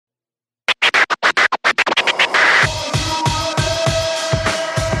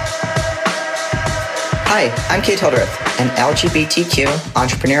Hi, I'm Kate Hildreth, an LGBTQ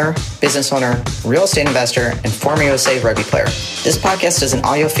entrepreneur, business owner, real estate investor, and former USA rugby player. This podcast is an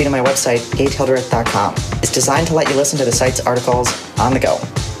audio feed on my website, katehildreth.com. It's designed to let you listen to the site's articles on the go.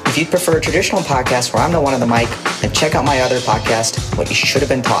 If you'd prefer a traditional podcast where I'm the one on the mic, then check out my other podcast, What You Should Have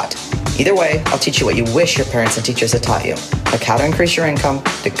Been Taught. Either way, I'll teach you what you wish your parents and teachers had taught you, like how to increase your income,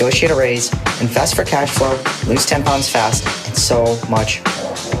 negotiate a raise, invest for cash flow, lose 10 pounds fast, and so much more.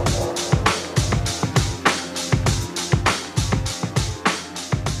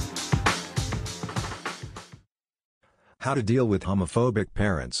 How to Deal with Homophobic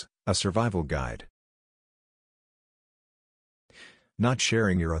Parents, a Survival Guide. Not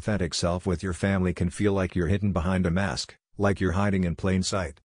sharing your authentic self with your family can feel like you're hidden behind a mask, like you're hiding in plain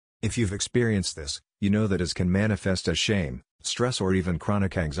sight. If you've experienced this, you know that it can manifest as shame, stress, or even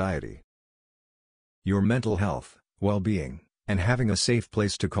chronic anxiety. Your mental health, well-being, and having a safe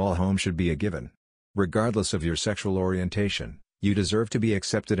place to call home should be a given. Regardless of your sexual orientation, you deserve to be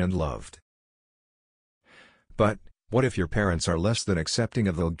accepted and loved. But, what if your parents are less than accepting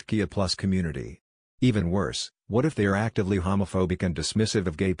of the LGBTQ+ community? Even worse, what if they are actively homophobic and dismissive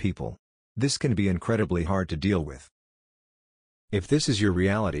of gay people? This can be incredibly hard to deal with. If this is your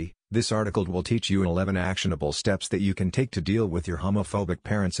reality, this article will teach you 11 actionable steps that you can take to deal with your homophobic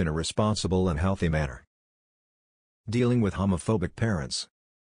parents in a responsible and healthy manner. Dealing with homophobic parents.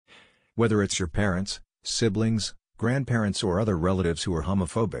 Whether it's your parents, siblings, grandparents, or other relatives who are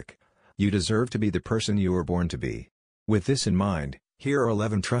homophobic, you deserve to be the person you were born to be. With this in mind, here are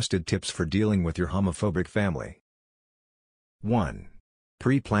 11 trusted tips for dealing with your homophobic family. 1.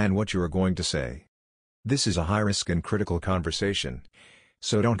 Pre-plan what you are going to say. This is a high-risk and critical conversation,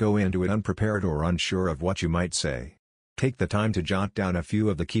 so don't go into it unprepared or unsure of what you might say. Take the time to jot down a few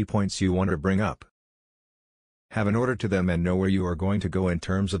of the key points you want to bring up. Have an order to them and know where you are going to go in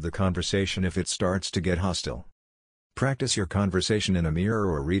terms of the conversation if it starts to get hostile. Practice your conversation in a mirror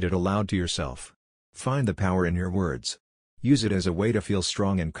or read it aloud to yourself. Find the power in your words. Use it as a way to feel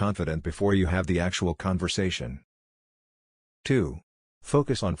strong and confident before you have the actual conversation. 2.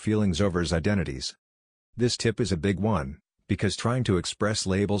 Focus on feelings over identities. This tip is a big one, because trying to express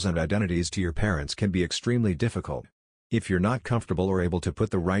labels and identities to your parents can be extremely difficult. If you're not comfortable or able to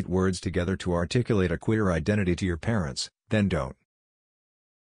put the right words together to articulate a queer identity to your parents, then don't.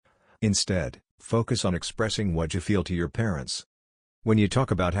 Instead, focus on expressing what you feel to your parents. When you talk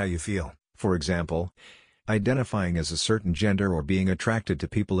about how you feel, for example, identifying as a certain gender or being attracted to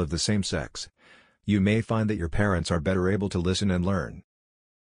people of the same sex, you may find that your parents are better able to listen and learn.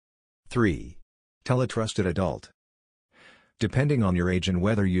 3. Tell a trusted adult. Depending on your age and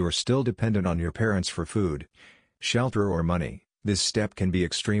whether you are still dependent on your parents for food, shelter, or money, this step can be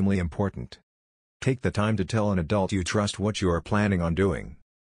extremely important. Take the time to tell an adult you trust what you are planning on doing.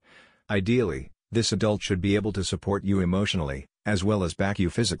 Ideally, this adult should be able to support you emotionally, as well as back you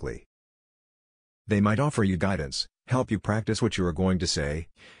physically. They might offer you guidance, help you practice what you are going to say,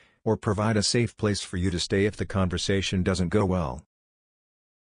 or provide a safe place for you to stay if the conversation doesn't go well.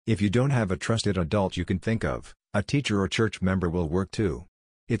 If you don't have a trusted adult you can think of, a teacher or church member will work too.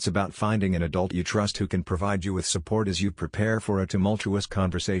 It's about finding an adult you trust who can provide you with support as you prepare for a tumultuous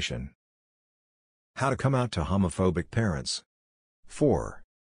conversation. How to come out to homophobic parents. 4.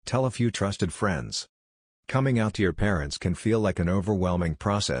 Tell a few trusted friends. Coming out to your parents can feel like an overwhelming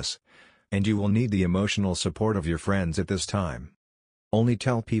process, and you will need the emotional support of your friends at this time. Only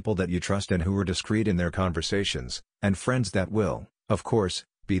tell people that you trust and who are discreet in their conversations, and friends that will, of course,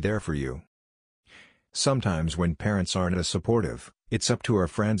 be there for you. Sometimes when parents aren't as supportive, it's up to our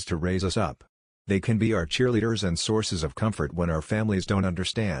friends to raise us up. They can be our cheerleaders and sources of comfort when our families don't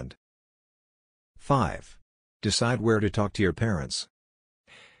understand. 5. Decide where to talk to your parents.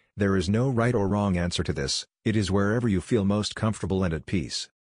 There is no right or wrong answer to this, it is wherever you feel most comfortable and at peace.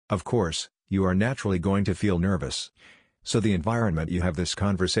 Of course, you are naturally going to feel nervous, so the environment you have this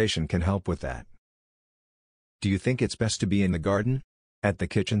conversation can help with that. Do you think it's best to be in the garden? At the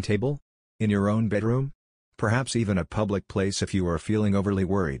kitchen table? In your own bedroom? Perhaps even a public place if you are feeling overly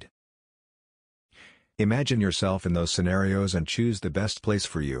worried. Imagine yourself in those scenarios and choose the best place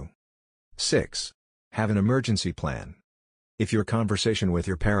for you. 6. Have an emergency plan. If your conversation with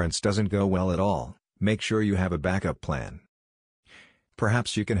your parents doesn't go well at all, make sure you have a backup plan.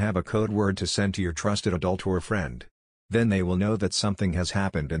 Perhaps you can have a code word to send to your trusted adult or friend. Then they will know that something has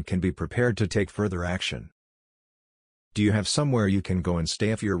happened and can be prepared to take further action. Do you have somewhere you can go and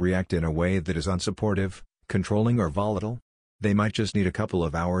stay if you react in a way that is unsupportive, controlling, or volatile? They might just need a couple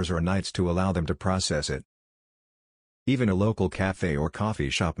of hours or nights to allow them to process it. Even a local cafe or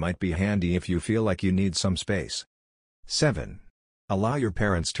coffee shop might be handy if you feel like you need some space. 7. Allow your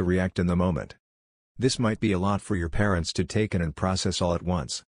parents to react in the moment. This might be a lot for your parents to take in and process all at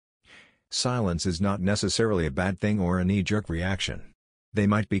once. Silence is not necessarily a bad thing or a knee-jerk reaction. They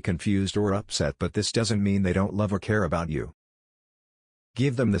might be confused or upset, but this doesn't mean they don't love or care about you.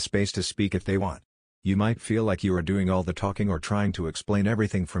 Give them the space to speak if they want. You might feel like you are doing all the talking or trying to explain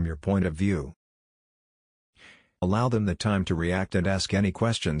everything from your point of view. Allow them the time to react and ask any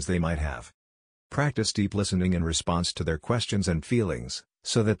questions they might have. Practice deep listening in response to their questions and feelings,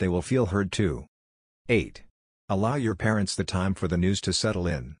 so that they will feel heard too. 8. Allow your parents the time for the news to settle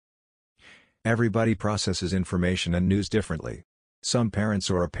in. Everybody processes information and news differently. Some parents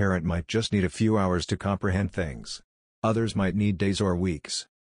or a parent might just need a few hours to comprehend things. Others might need days or weeks.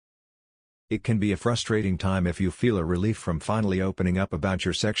 It can be a frustrating time if you feel a relief from finally opening up about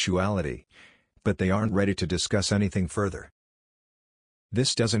your sexuality, but they aren't ready to discuss anything further.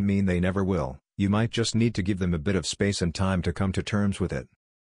 This doesn't mean they never will, you might just need to give them a bit of space and time to come to terms with it.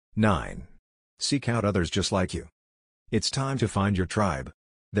 9. Seek out others just like you. It's time to find your tribe.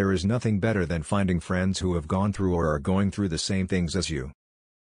 There is nothing better than finding friends who have gone through or are going through the same things as you.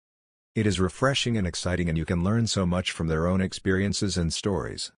 It is refreshing and exciting, and you can learn so much from their own experiences and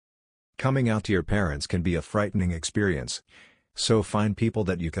stories. Coming out to your parents can be a frightening experience, so find people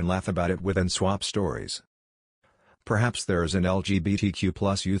that you can laugh about it with and swap stories. Perhaps there is an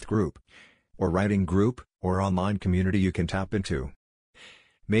LGBTQ+ youth group, or writing group, or online community you can tap into.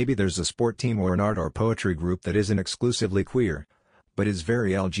 Maybe there's a sport team or an art or poetry group that isn't exclusively queer, but is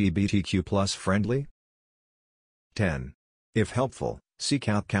very LGBTQ+ friendly. 10. If helpful, seek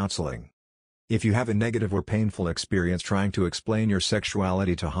out counseling. If you have a negative or painful experience trying to explain your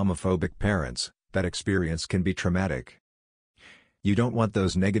sexuality to homophobic parents, that experience can be traumatic. You don't want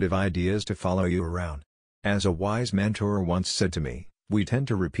those negative ideas to follow you around. As a wise mentor once said to me, we tend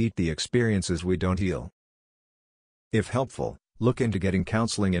to repeat the experiences we don't heal. If helpful, look into getting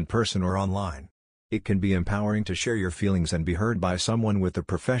counseling in person or online. It can be empowering to share your feelings and be heard by someone with the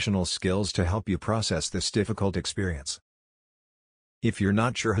professional skills to help you process this difficult experience. If you're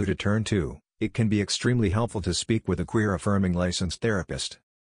not sure who to turn to, it can be extremely helpful to speak with a queer-affirming licensed therapist.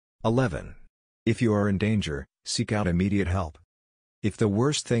 11. If you are in danger, seek out immediate help. If the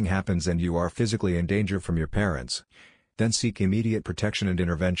worst thing happens and you are physically in danger from your parents, then seek immediate protection and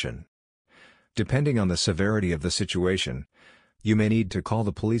intervention. Depending on the severity of the situation, you may need to call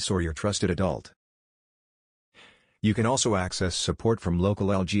the police or your trusted adult. You can also access support from local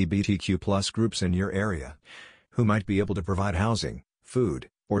LGBTQ+ groups in your area, who might be able to provide housing, food,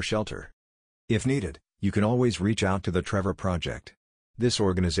 or shelter. If needed, you can always reach out to the Trevor Project. This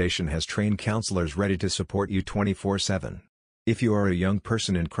organization has trained counselors ready to support you 24/7. If you are a young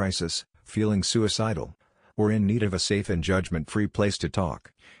person in crisis, feeling suicidal, or in need of a safe and judgment-free place to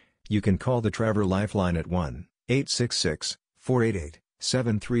talk, you can call the Trevor Lifeline at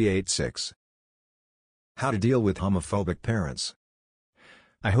 1-866-488-7386. How to deal with homophobic parents.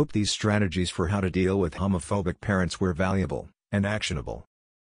 I hope these strategies for how to deal with homophobic parents were valuable and actionable.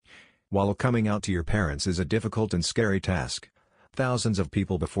 While coming out to your parents is a difficult and scary task, thousands of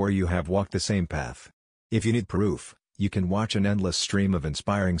people before you have walked the same path. If you need proof, you can watch an endless stream of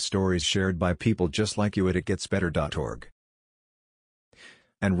inspiring stories shared by people just like you at itgetsbetter.org.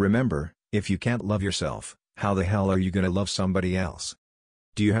 And remember, if you can't love yourself, how the hell are you gonna love somebody else?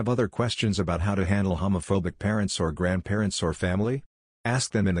 Do you have other questions about how to handle homophobic parents or grandparents or family?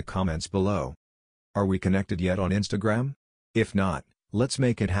 Ask them in the comments below. Are we connected yet on Instagram? If not, let's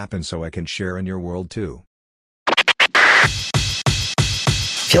make it happen so I can share in your world too.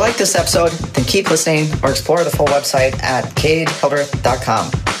 If you like this episode, then keep listening or explore the full website at katehildreth.com.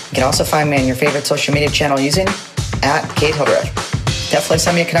 You can also find me on your favorite social media channel using @katehildreth. Definitely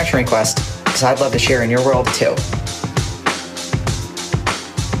send me a connection request, because I'd love to share in your world too.